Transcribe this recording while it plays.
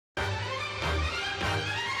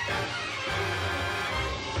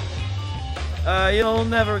You'll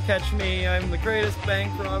never catch me. I'm the greatest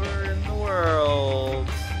bank robber in the world.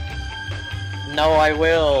 No, I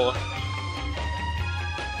will.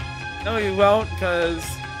 No, you won't, cause...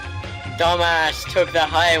 Dumbass took the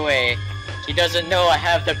highway. He doesn't know I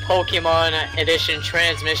have the Pokemon Edition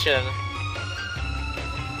transmission.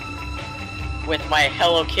 With my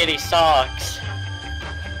Hello Kitty socks.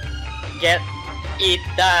 Eat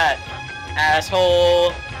that,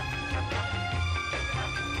 asshole.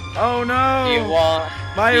 Oh no! Do you want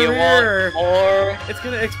more? It's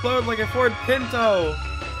gonna explode like a Ford Pinto!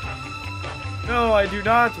 No, I do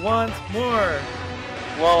not want more!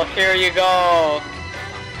 Well, here you go.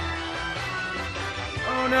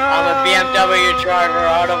 Oh no! I'm a BMW driver,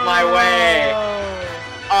 out of my way.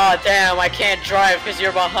 Aw, oh, damn, I can't drive because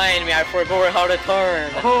you're behind me. I forgot how to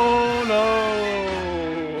turn. Oh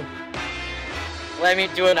no! Let me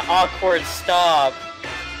do an awkward stop.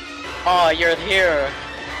 Oh, you're here.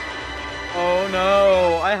 Oh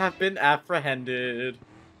no, I have been apprehended.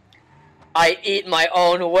 I eat my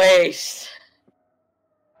own waste.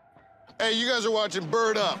 Hey, you guys are watching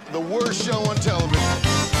Bird Up, the worst show on television.